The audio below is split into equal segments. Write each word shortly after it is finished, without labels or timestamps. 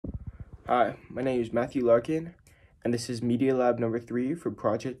Hi, my name is Matthew Larkin, and this is Media Lab number 3 for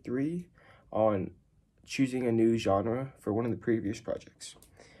Project 3 on choosing a new genre for one of the previous projects.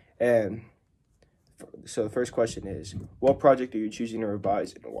 And so the first question is, what project are you choosing to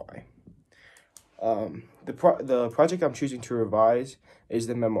revise and why? The project I'm choosing to revise is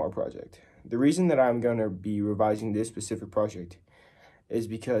the memoir project. The reason that I'm going to be revising this specific project is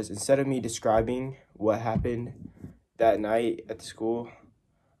because instead of me describing what happened that night at the school,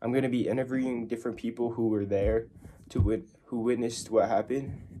 I'm going to be interviewing different people who were there who witnessed what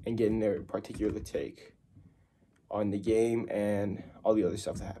happened and getting their particular take on the game and all the other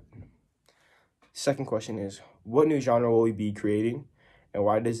stuff that happened. Second question is, what new genre will we be creating, and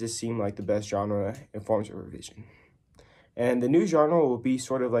why does this seem like the best genre in forms of revision? And the new genre will be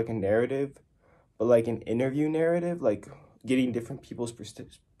sort of like a narrative, but like an interview narrative, like getting different people's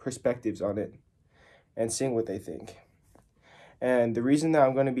perspectives on it and seeing what they think. And the reason that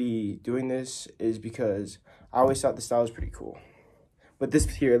I'm going to be doing this is because I always thought the style was pretty cool. But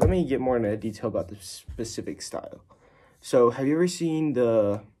let me get more into detail about the specific style. So have you ever seen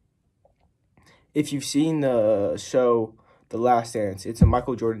if you've seen the show The Last Dance, it's a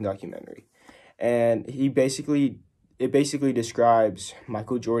Michael Jordan documentary. And it basically describes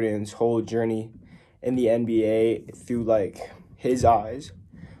Michael Jordan's whole journey in the NBA through like his eyes,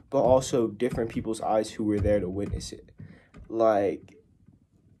 but also different people's eyes who were there to witness it. Like,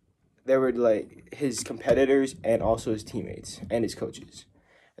 there were like his competitors and also his teammates and his coaches,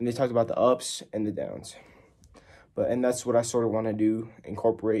 and they talked about the ups and the downs. And that's what I sort of want to do,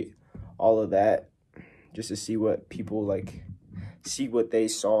 incorporate all of that, just to see what people see what they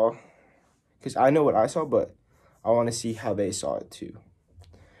saw, because I know what I saw, but I want to see how they saw it too.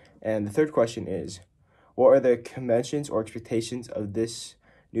 And the third question is, what are the conventions or expectations of this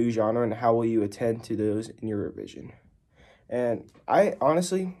new genre, and how will you attend to those in your revision? And I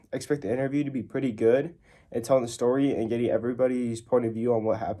honestly expect the interview to be pretty good and telling the story and getting everybody's point of view on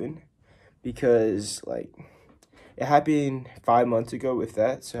what happened, because it happened 5 months ago with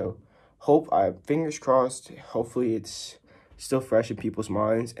that. So fingers crossed, hopefully it's still fresh in people's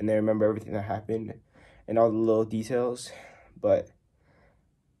minds and they remember everything that happened and all the little details. But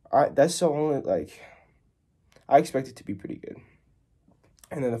that's the only, I expect it to be pretty good.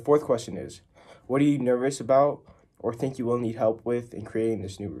 And then the fourth question is, what are you nervous about or think you will need help with in creating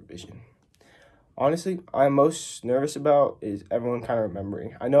this new revision? Honestly, I'm most nervous about is everyone kind of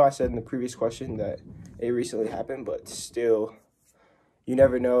remembering. I know I said in the previous question that it recently happened, but still, you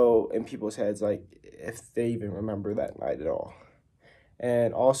never know in people's heads, if they even remember that night at all.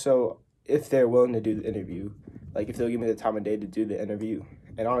 And also, if they're willing to do the interview, if they'll give me the time of day to do the interview.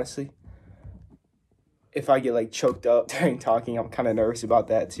 And honestly, if I get choked up during talking, I'm kind of nervous about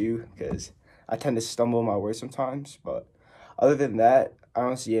that too, because I tend to stumble my words sometimes. But other than that, I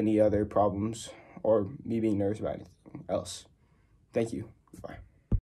don't see any other problems or me being nervous about anything else. Thank you. Bye.